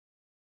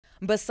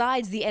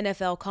Besides the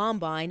NFL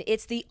Combine,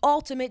 it's the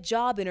ultimate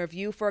job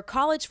interview for a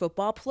college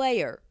football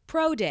player,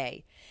 Pro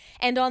Day.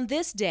 And on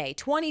this day,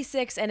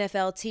 26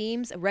 NFL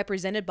teams,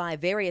 represented by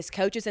various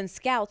coaches and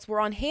scouts,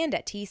 were on hand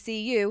at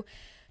TCU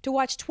to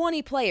watch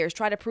 20 players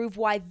try to prove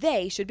why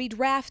they should be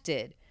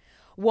drafted.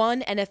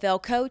 One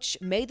NFL coach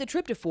made the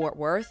trip to Fort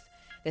Worth.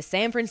 The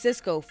San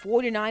Francisco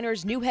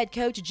 49ers' new head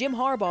coach Jim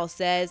Harbaugh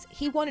says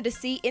he wanted to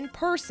see in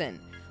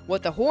person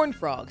what the Horned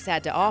Frogs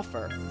had to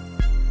offer.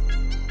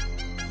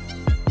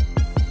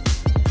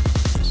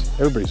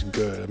 Everybody's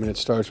good. I mean, it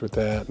starts with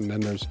that, and then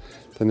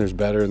there's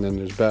better, and then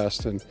there's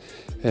best, and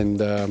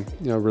you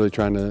know, really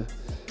trying to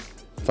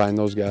find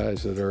those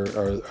guys that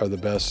are the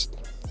best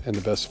and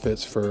the best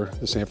fits for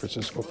the San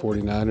Francisco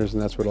 49ers,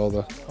 and that's what all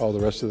the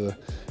rest of the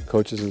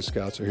coaches and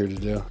scouts are here to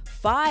do.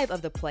 5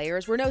 of the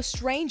players were no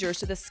strangers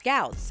to the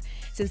scouts,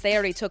 since they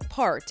already took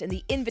part in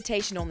the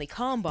invitation-only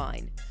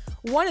combine.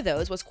 One of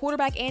those was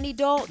quarterback Andy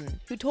Dalton,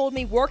 who told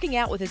me working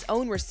out with his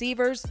own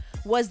receivers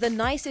was the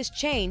nicest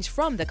change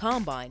from the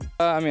combine.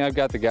 I mean, I've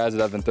got the guys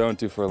that I've been throwing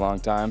to for a long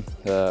time.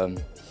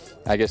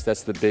 I guess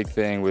that's the big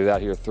thing with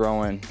out here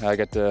throwing. I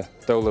got to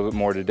throw a little bit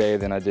more today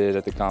than I did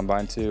at the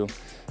combine too,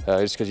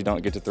 just because you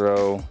don't get to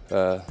throw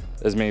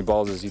as many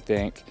balls as you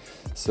think.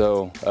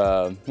 So,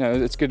 you know,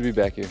 it's good to be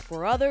back here.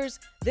 For others,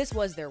 this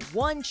was their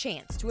one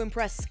chance to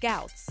impress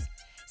scouts.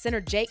 Center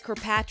Jake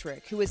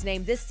Kirkpatrick, who was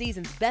named this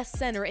season's best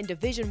center in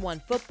Division I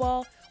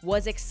football,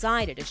 was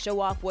excited to show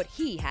off what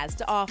he has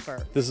to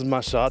offer. This is my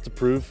shot to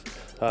prove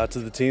to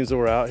the teams that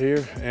were out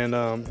here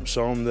and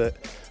show them that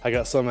I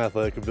got some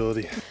athletic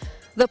ability.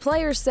 The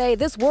players say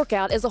this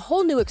workout is a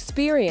whole new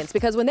experience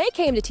because when they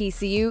came to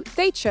TCU,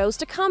 they chose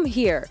to come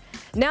here.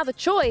 Now the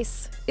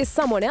choice is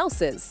someone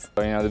else's.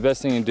 You know, the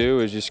best thing to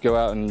do is just go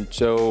out and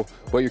show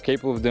what you're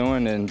capable of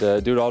doing and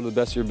do it all to the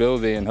best of your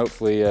ability, and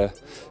hopefully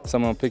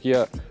someone will pick you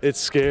up. It's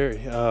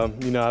scary.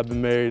 You know, I've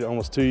been married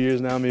almost 2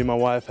 years now. Me and my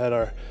wife had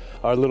our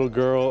little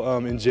girl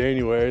in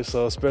January,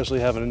 so especially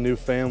having a new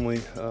family,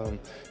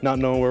 not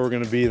knowing where we're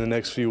going to be in the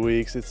next few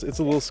weeks, it's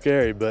a little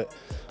scary, but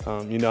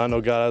you know, I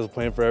know God has a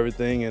plan for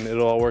everything, and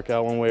it'll all work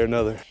out one way or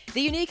another.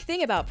 The unique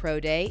thing about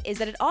Pro Day is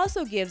that it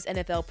also gives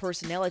NFL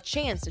personnel a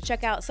chance to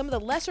check out some of the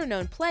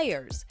lesser-known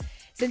players,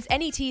 since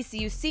any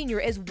TCU senior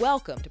is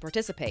welcome to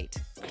participate.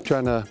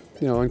 Trying to,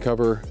 you know,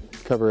 cover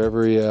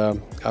every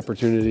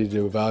opportunity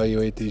to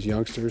evaluate these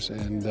youngsters,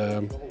 and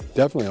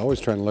definitely always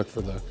trying to look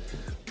for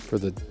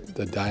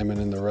the diamond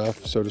in the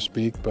rough, so to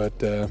speak, but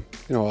you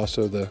know,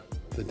 also the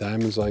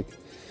diamonds like,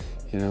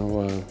 you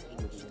know,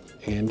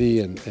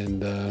 Andy and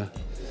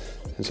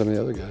some of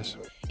the other guys.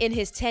 In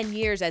his 10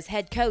 years as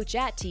head coach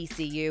at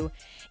TCU,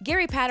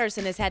 Gary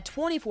Patterson has had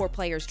 24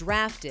 players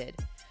drafted.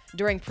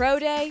 During Pro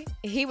Day,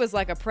 he was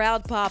like a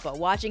proud papa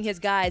watching his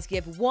guys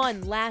give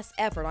one last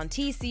effort on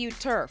TCU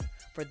turf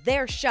for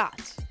their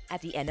shot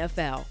at the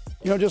NFL.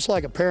 You know, just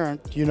like a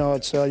parent, you know,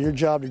 it's your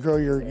job to grow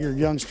your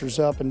youngsters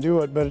up and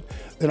do it, but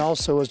then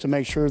also is to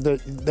make sure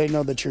that they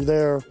know that you're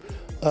there,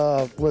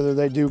 whether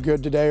they do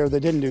good today or they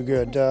didn't do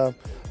good,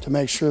 to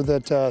make sure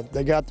that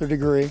they got their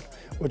degree,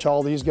 which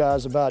all these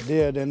guys about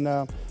did, and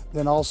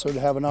then also to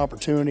have an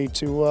opportunity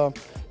to,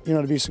 you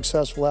know, to be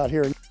successful out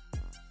here.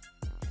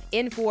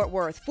 In Fort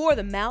Worth, for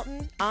the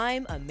Mountain,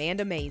 I'm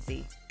Amanda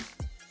Mazey.